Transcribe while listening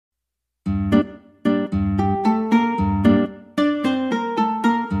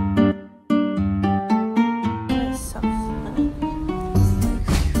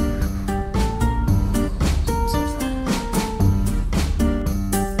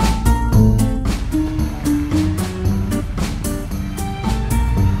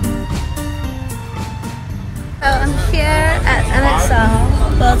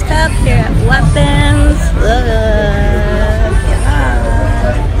Cup here at Weapons. Yeah.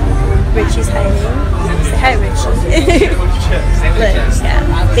 Richie's hiding. Say hi, Richie. Look,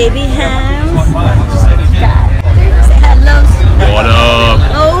 yeah. Baby hams. Say hello. What up?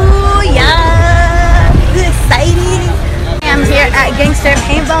 Oh, yeah. This is exciting. I'm here at Gangster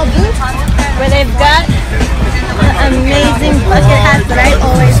Paintball booth where they've got the amazing bucket hats that I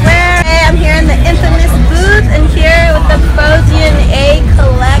always wear. Hey, I'm here in the infamous booth and here with the Frozen A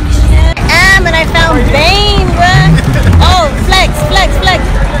collection. And I found Bane, bruh. Oh, flex, flex, flex.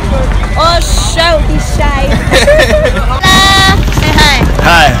 Oh, show, he's shy. Hello. Say hi.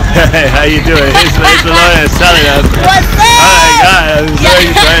 Hi. Hey, how you doing? It's Malone telling us. What's up? Hi, guys.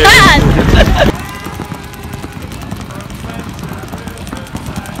 I'm so excited.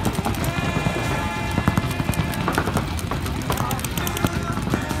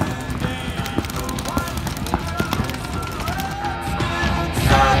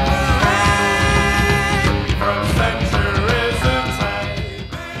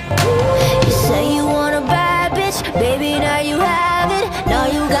 Baby, now you have it. Now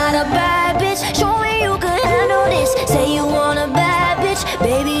you got a bad bitch. Show me you can handle this. Say you want a bad bitch.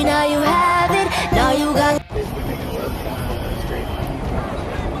 Baby, now you have it. Now you got.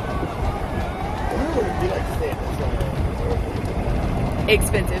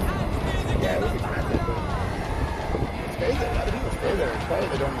 Expensive. Yeah, it was expensive. It's crazy. A lot of people stay there. It's probably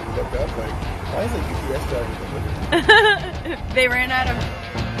they don't even look up. Like, why is it UPS drivers? They ran out of.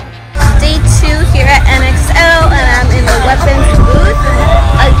 Day 2 here at NXL and I'm in the Weapons booth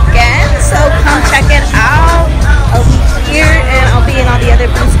again, so come check it out. I'll be here and I'll be in all the other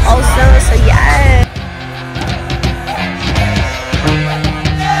booths also, so yeah.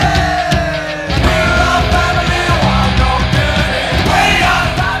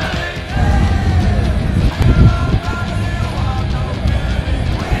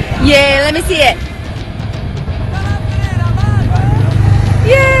 Yay, let me see it.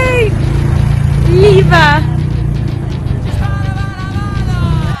 Yay! Liva!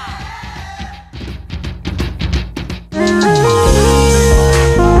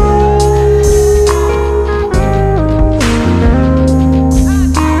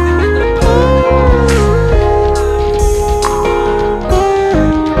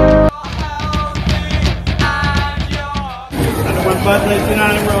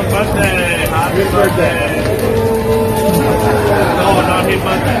 Birthday! Happy birthday! No, not his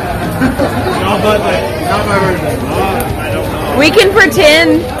birthday. No birthday. Not my birthday. Oh, I don't know. We can pretend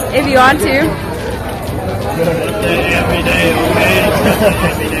if you want to. Birthday every day, okay?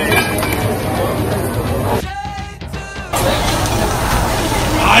 Every day.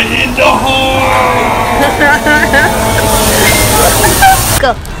 I'm in the hole!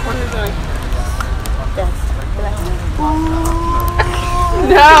 Go.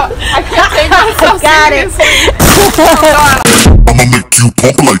 No, I can't take myself Got it. I'ma make you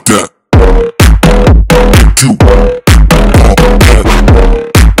pump like that.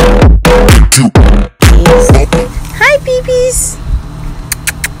 Hi, babies.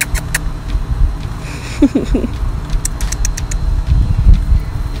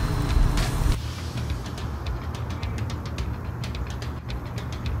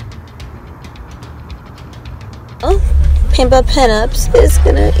 Oh, Paintball Pinups is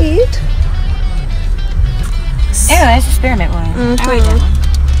gonna eat. Ew, that's a spearmint one. I like that one.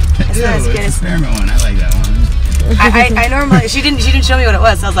 It's not as good as experiment one. I like that one. I normally she didn't show me what it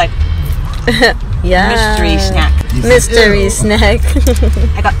was, so I was like, Yeah. mystery snack. Mystery snack.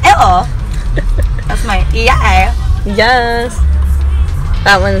 I go, ew. That's my yeah. Yes.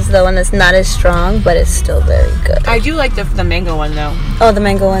 That one's the one that's not as strong, but it's still very good. I do like the mango one though. Oh, the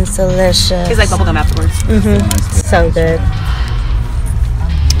mango one's delicious. It's like bubblegum afterwards. So good.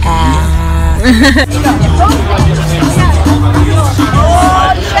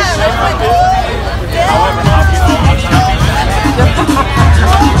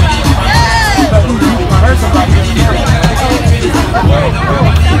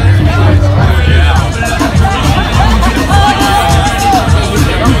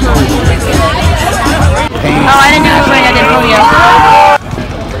 Oh, I didn't know it was going. I didn't know you.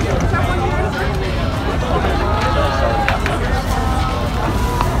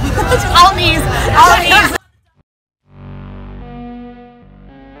 All knees. All knees.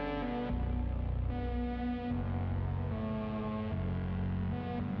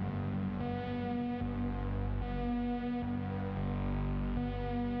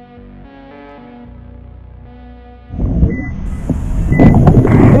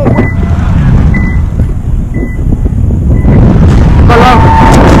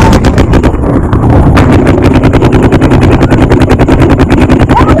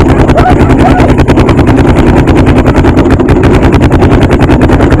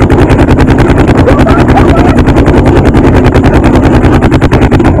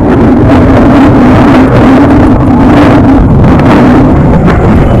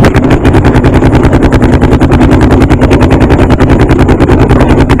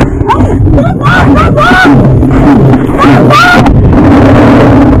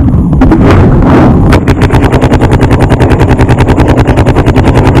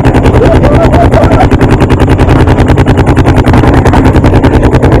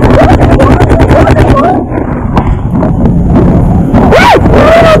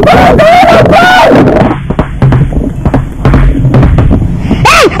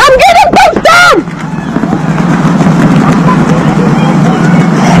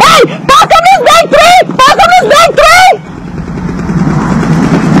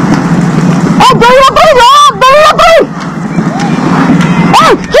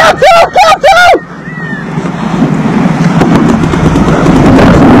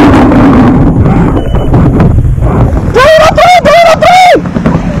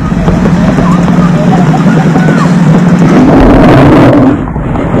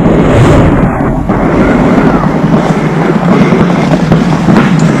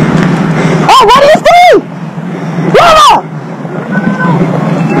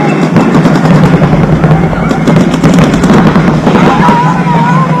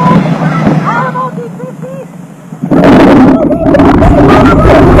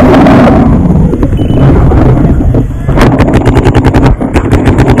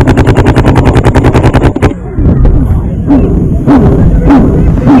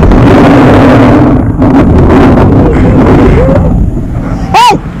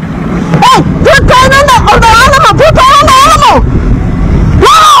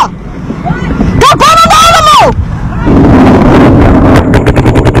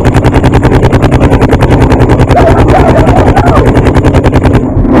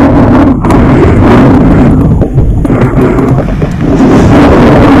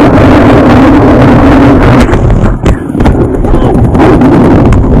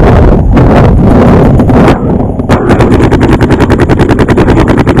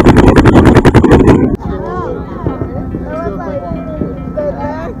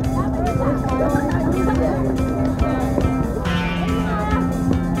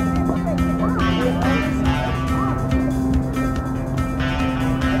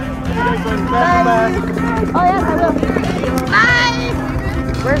 Bye. Oh yes, I will. Bye.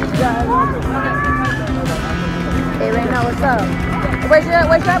 Where's Hey, Reina, what's up? Where's your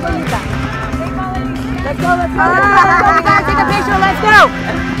abuelita? Let's go, let's go. We gotta take a picture, let's go.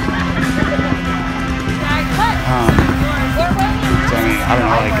 So, I mean, I don't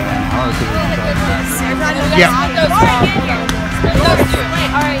know how to go in. I don't know. Yeah.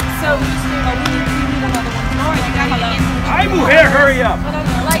 Alright, so we need another one. Hi, mujer, hurry up.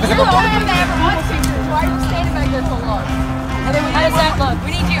 Like, you're the only one that ever wants pictures. Why are you standing back there so long? And then how does that look?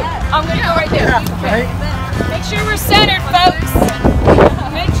 We need you. I'm gonna go right there. Right? Make sure we're centered, folks.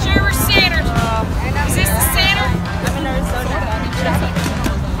 Make sure we're centered. Is this the center?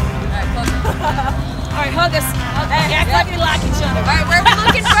 Alright, hug us. Act like we like each other. Alright, where are we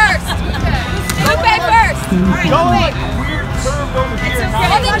looking first? Lupe first. Alright, Go Lupe. like weird curve over here.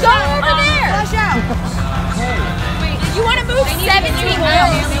 Well, then go over there. Flush out. Wait, you want to move 17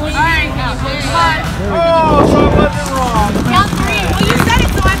 miles? Alright, come on. Oh, so I wasn't wrong. Count 3. Well, you said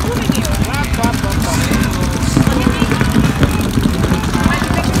it, so I'm moving you.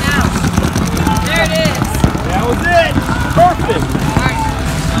 There it is. That was it. Perfect.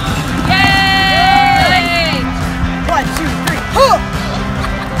 Yay! 1, 2, 3.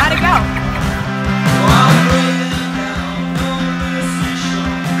 How'd it go?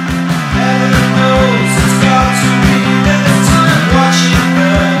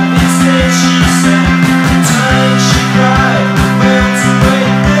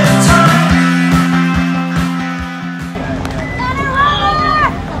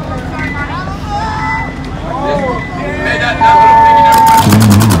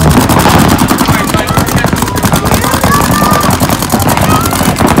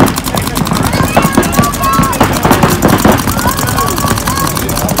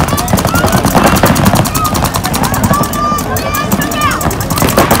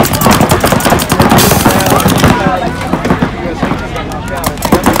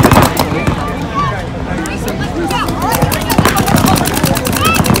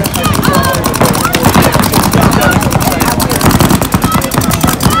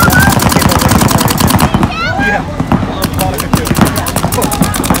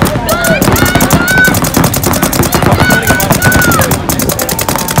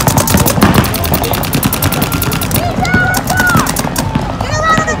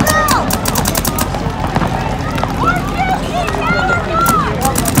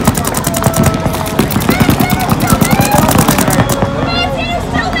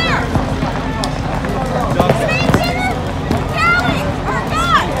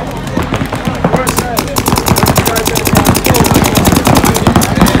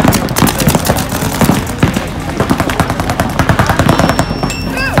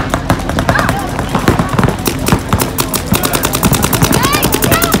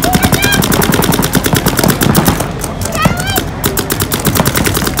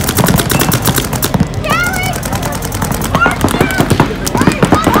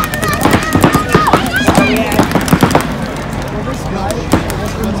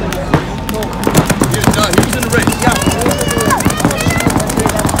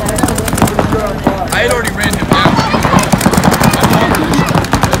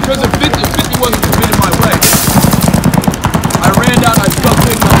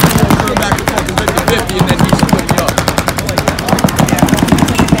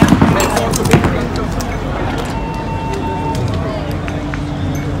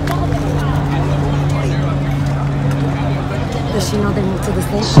 Does she know they moved to the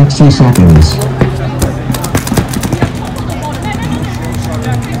stage? 60 seconds.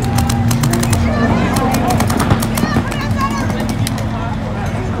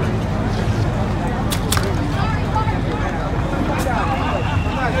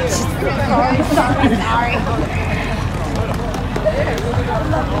 Sorry.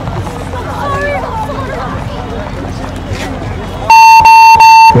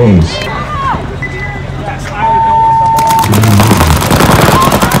 Please.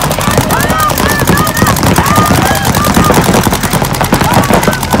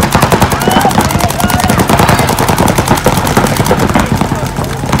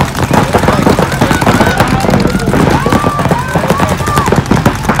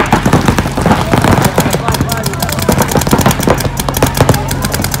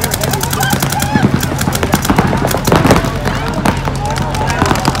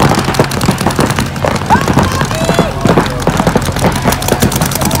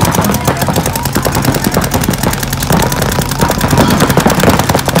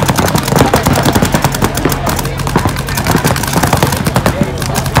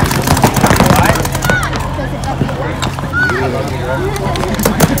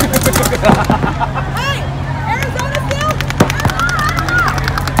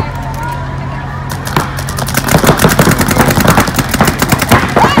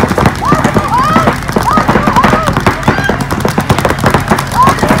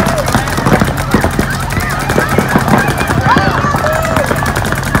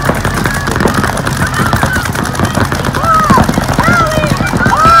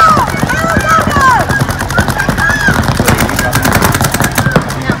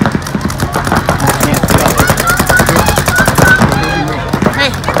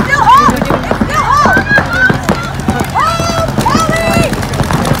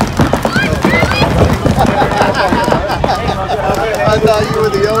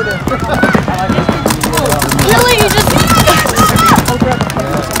 Yoda. Really? You just...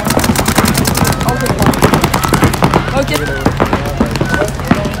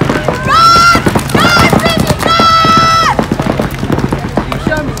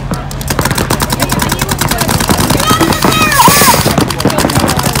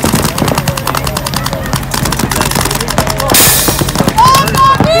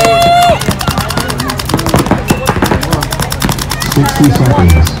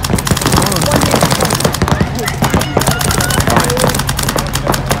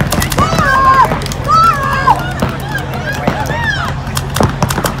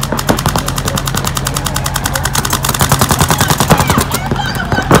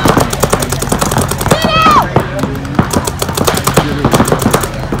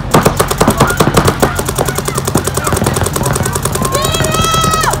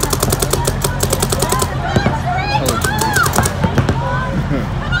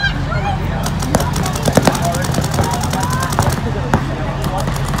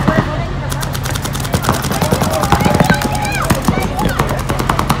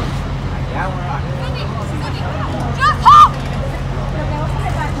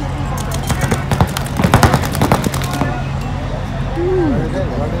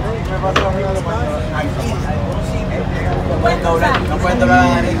 No pueden doblar a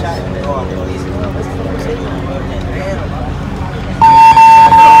la derecha.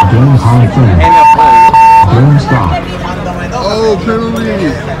 Oh,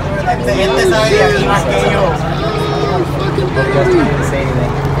 penalty! Este sabe aquí más que yo.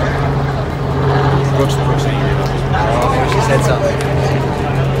 She said something.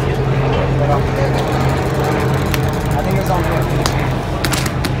 I think it's on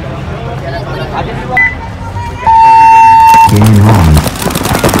Game on.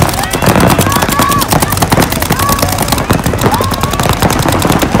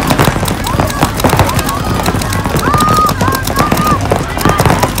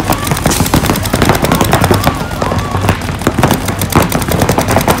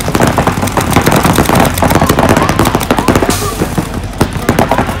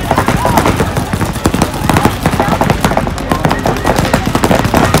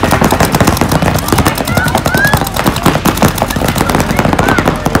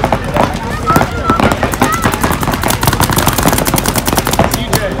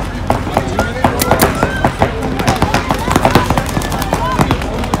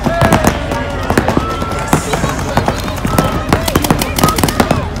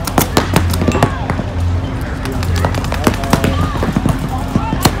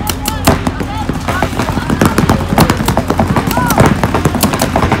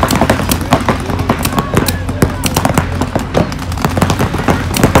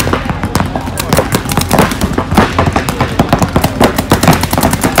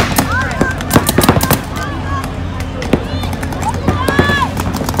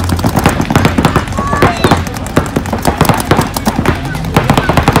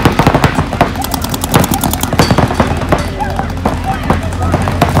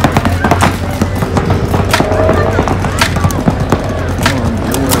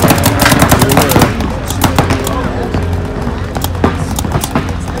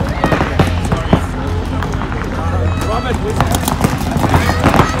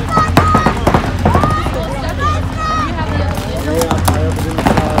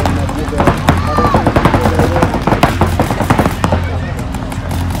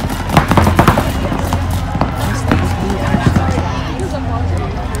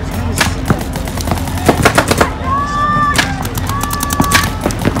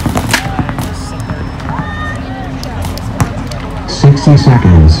 60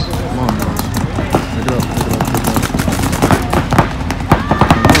 seconds.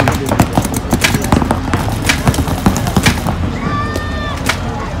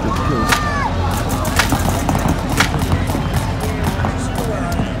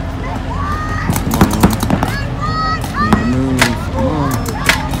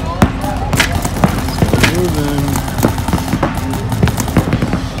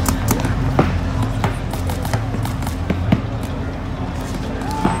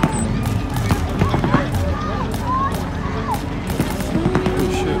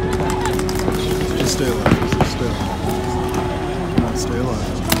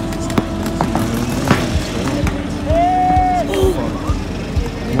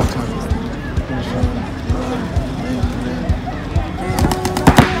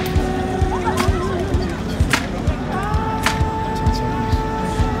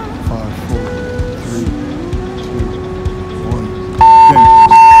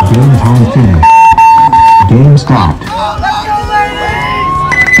 Game time finished. Game stopped.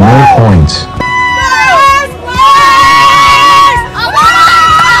 No points.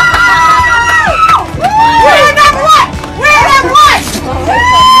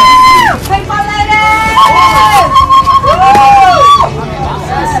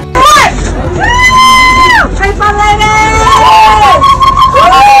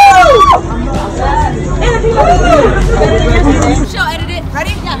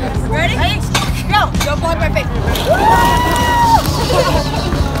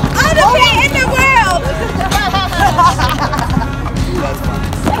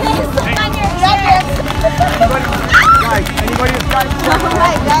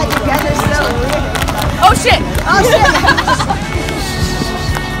 Oh shit! Oh shit!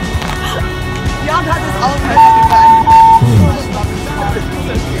 Y'all got this all time.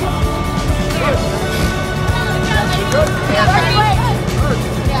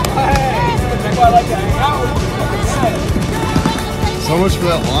 So much for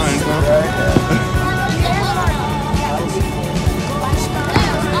that line, huh?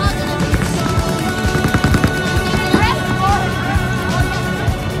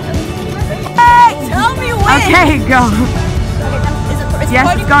 Okay, go. Yes,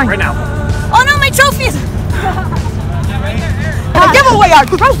 it's going. Right now. Oh no, my trophies! Give away our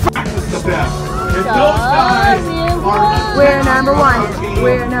trophy! We're number one.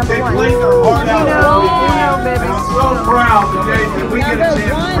 We're number one. They played their heart out. Baby. I'm so proud, okay, that we get a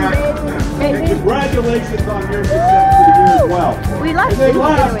chance to practice. And congratulations on your success for the year as well. We lost And it.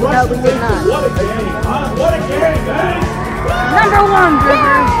 No, we did not. What a game, huh? What a game, man! Number one,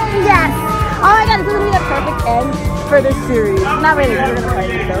 River. Yes. Oh my god, this is going to be the perfect end for this series. Not really, we're going to fight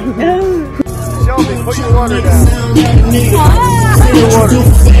it though. Shelby, put your water down.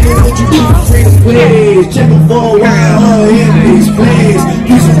 Check them for a while, in these plays.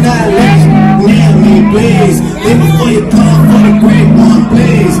 You should not let me please. Then before you come for the great one,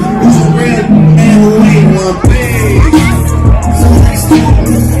 please. Who's a real and who ain't one, please. So next time,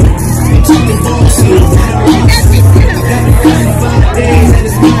 check the folks in.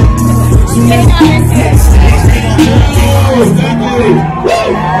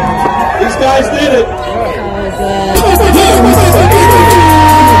 These guys did it!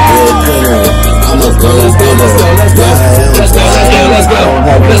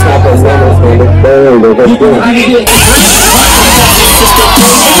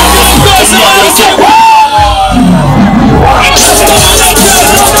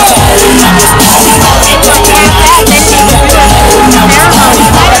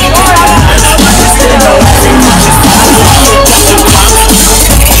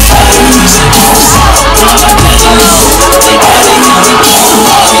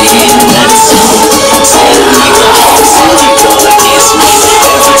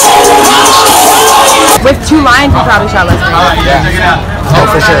 With 2 lines, you probably shot less than that. Yeah. Check it out. Oh,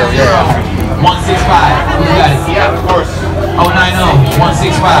 for sure, yeah. 165. You got it. Yeah, of course. 090.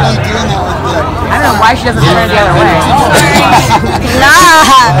 165. I don't know why she doesn't turn it the other way.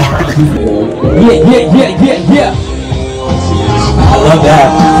 Yeah. I love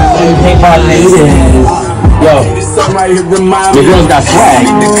that. Paintball ladies. Yo, your girls got swag.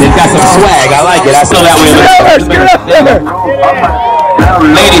 They've got some swag. I like it. I saw that way.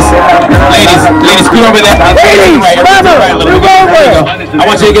 Ladies, scoot over there. I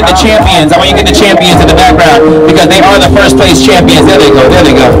want you to get the champions. I want you to get the champions in the background because they are the first place champions. There they go.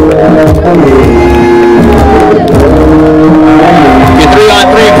 Your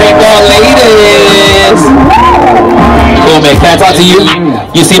 3-on-3 paintball ladies. Cool, man. Can I talk to you?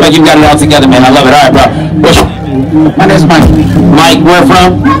 You seem like you've got it all together, man. I love it. All right, bro. My name's Mike. Mike, where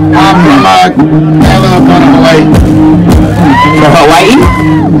from? I'm from Hawaii. From Hawaii?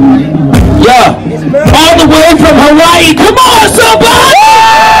 Yeah. All the way from Hawaii. Come on, somebody!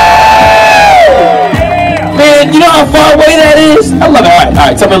 Man, you know how far away that is? I love it. All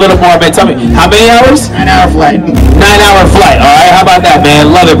right. Tell me a little more, man. Tell me, how many hours? 9-hour flight. 9-hour flight. All right. How about that,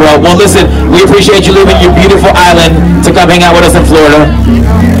 man? Love it, bro. Well, listen, we appreciate you leaving your beautiful island to come hang out with us in Florida.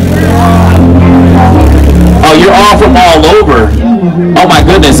 Oh, you're all from all over. Oh my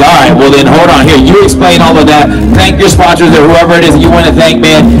goodness. All right. Well then, hold on here. You explain all of that. Thank your sponsors or whoever it is that you want to thank,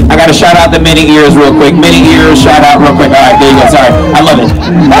 man. I got to shout out the mini ears real quick. Mini ears, shout out real quick. All right, there you go. Sorry. I love it.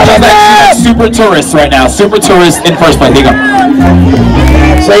 I love that. Super tourists right now. Super tourists in first place. There you go.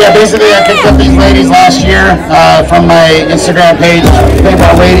 So yeah, basically I picked up these ladies last year from my Instagram page,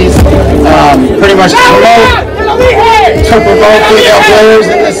 Paintball Ladies. Pretty much to promote female players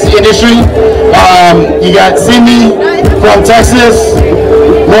in this industry. You got Cindy from Texas,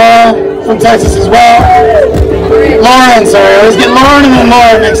 Laura from Texas as well. Lauren, sorry, I always get Lauren and then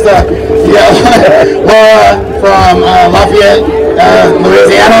Laura mixed up. Yeah, Laura from Lafayette,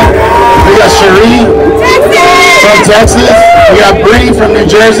 Louisiana. Cherie from Texas. We got Bree from New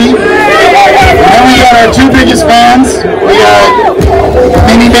Jersey. And then we got our two biggest fans. We got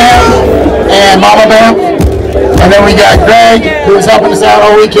Mini Bam and Mama Bamf. And then we got Greg, who was helping us out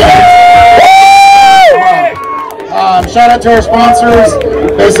all weekend. Shout out to our sponsors,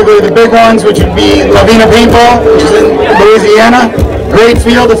 basically the big ones, which would be Lavina Paintball, which is in Louisiana. Great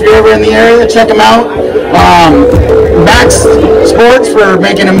field if you're ever in the area, check them out. Max Sports for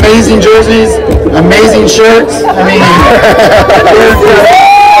making amazing jerseys, amazing shirts. I mean,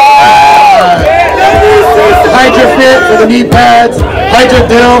 Hydra Fit for the knee pads, Hydra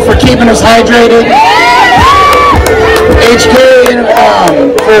Dill for keeping us hydrated. HK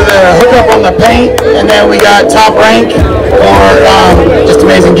for the hookup on the paint, and then we got Top Rank for just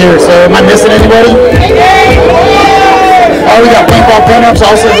amazing gear. So am I missing anybody? Oh, we got Paintball Pinups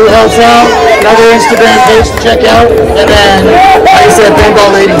also who helps out. Another Instagram page to check out, and then like I said, Paintball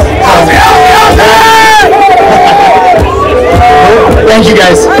Ladies. Thank you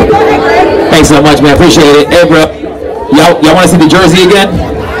guys. Thanks so much, man. Appreciate it. Hey, bro, y'all want to see the jersey again?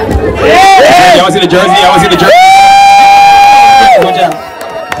 Yeah. Y'all want to see the jersey? Y'all want to see the jersey? Good job.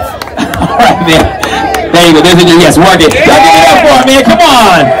 All right, man. There you go. Yes, work it. Y'all give it up for it, man. Come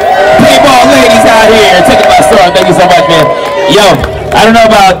on. Paintball Ladies out here. Taking my store. Thank you so much, man. Yo, I don't know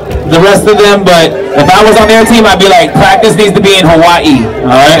about the rest of them, but if I was on their team, I'd be like, practice needs to be in Hawaii. All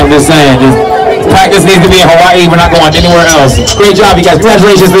right, I'm just saying. Practice needs to be in Hawaii. We're not going anywhere else. Great job, you guys.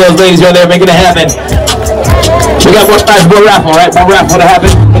 Congratulations to those ladies right there making it happen. We got more raffle, right? More raffle to happen.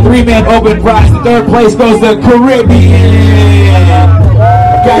 The 3-man open prize. The third place goes to Caribbean.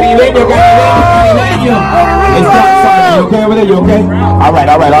 Caribeño. It's Doc Sergeant. You okay over there? You okay? All right.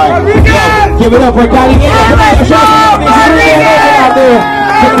 Yo, give it up for Caribeño. Come on, show some love. It's the 3-man open out there.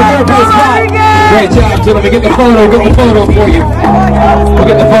 Taking the third place spot. Great job, gentlemen. Get the photo. Get the photo for you. We'll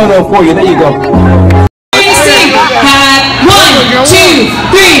get the photo for you. There you go. 1, 2,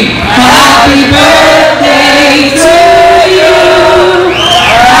 3. Happy birthday to you.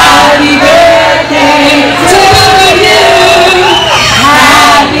 Happy birthday to you.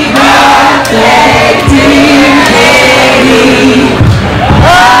 Happy birthday, dear Katie. Happy birthday to you.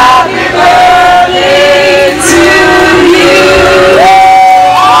 Happy birthday.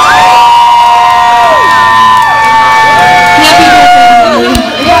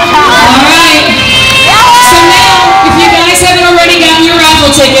 All right. So now, if you guys haven't already gotten your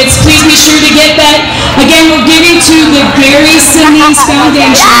raffle tickets, please be sure to get that. Again, we're giving to the Gary Sinise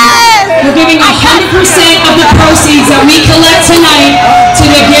Foundation. We're giving 100% of the proceeds that we collect tonight to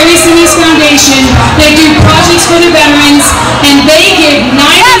the Gary Sinise Foundation. They do projects for the veterans, and they give 97%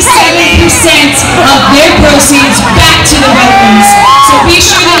 of their proceeds back to the veterans. So be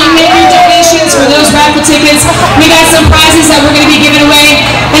sure that you make your donations for those raffle tickets. We got some prizes that we're going to be giving away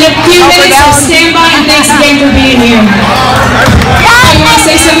in a few minutes, so stand by, and thanks again for being here. You want to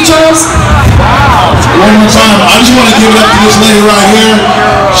say something, Charles? One more time, I just want to give it up to this lady right here.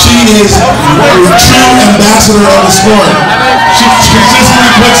 She is a true ambassador of the sport. She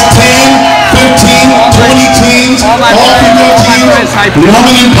consistently puts 10, 15, 20 teams, all female teams,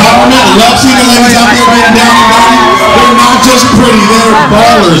 woman empowerment. Love seeing the ladies out there getting down and dirty. They're not just pretty, they're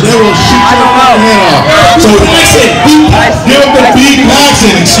ballers. They will shoot your head off. So Paxton, give up the big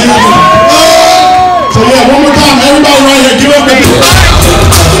Paxton. Excuse me. So yeah, one more time, everybody right here, give up the big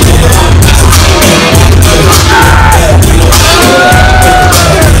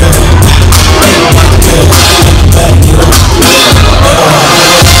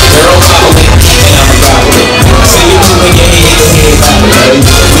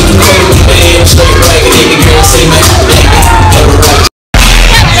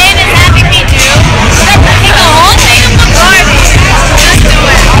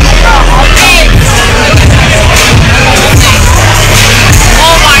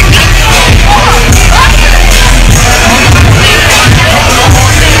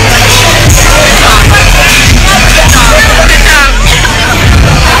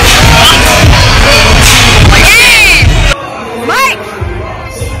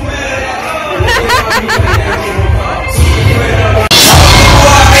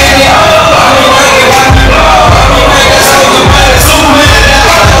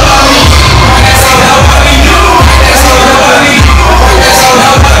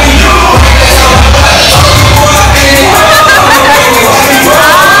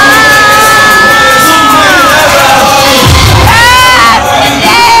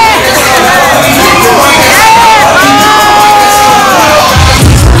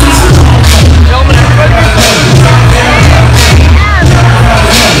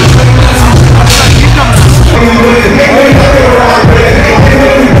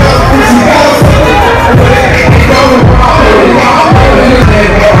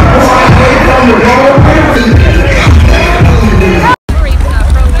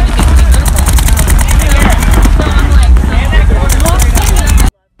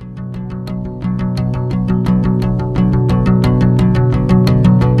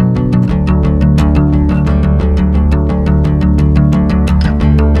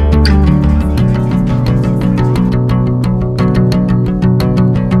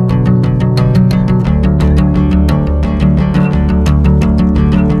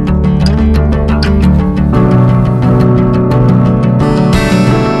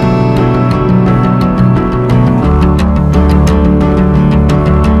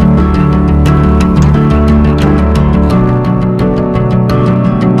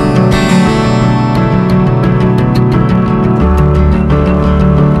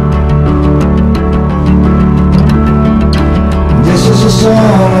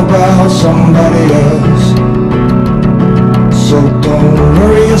wrong about somebody else. So don't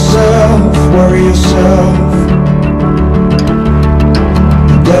worry yourself, worry yourself.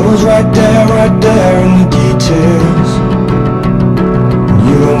 The devil's right there in the details.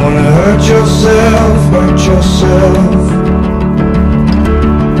 You don't wanna hurt yourself, hurt yourself.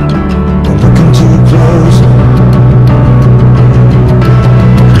 But looking too close,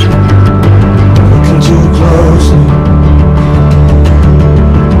 looking too close.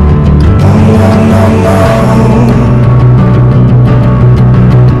 No, no, no.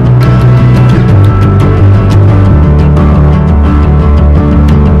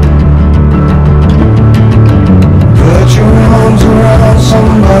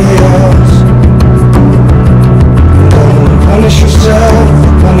 Somebody else. Don't punish yourself,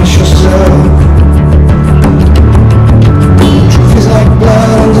 punish yourself. Truth is like blood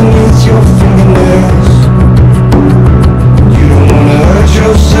underneath your fingernails. You don't wanna hurt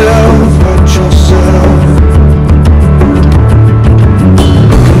yourself, hurt yourself.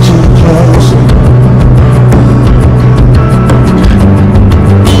 Looking too close,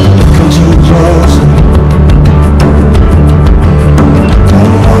 looking too close.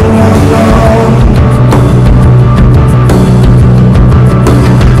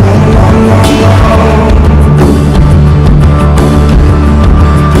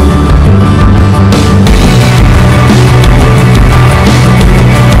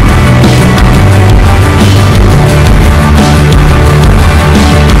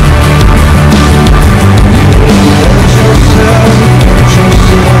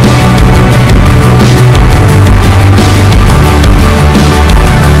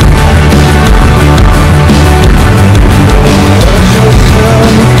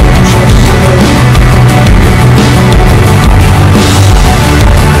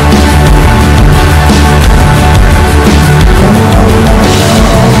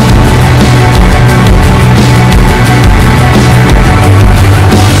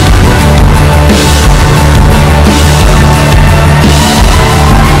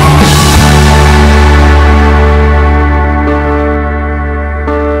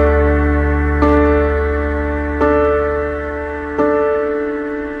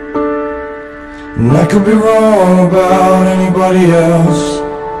 And I could be wrong about anybody else.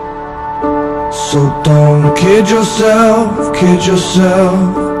 So don't kid yourself, kid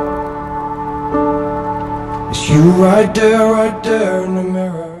yourself. It's you right there in the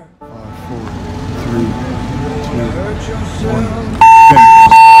mirror. 5, 4, 3, 2, 1.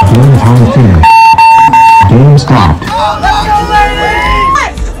 Game time finished. Game stopped. Let's go, ladies!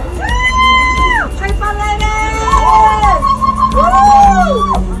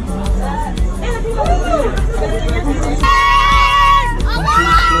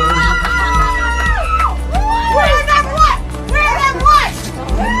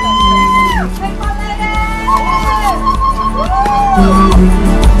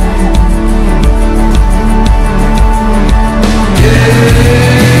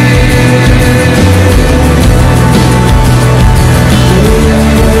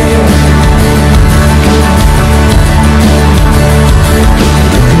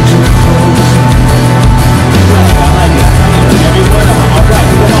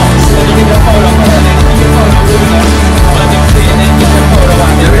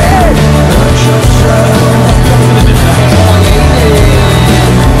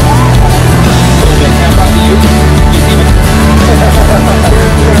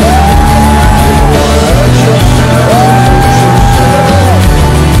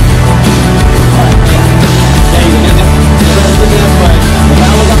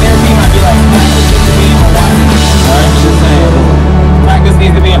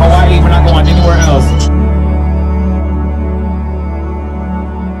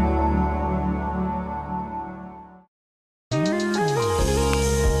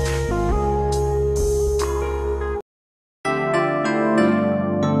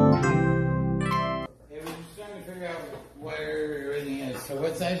 Where everything is. So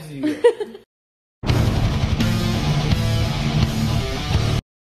what size do you get?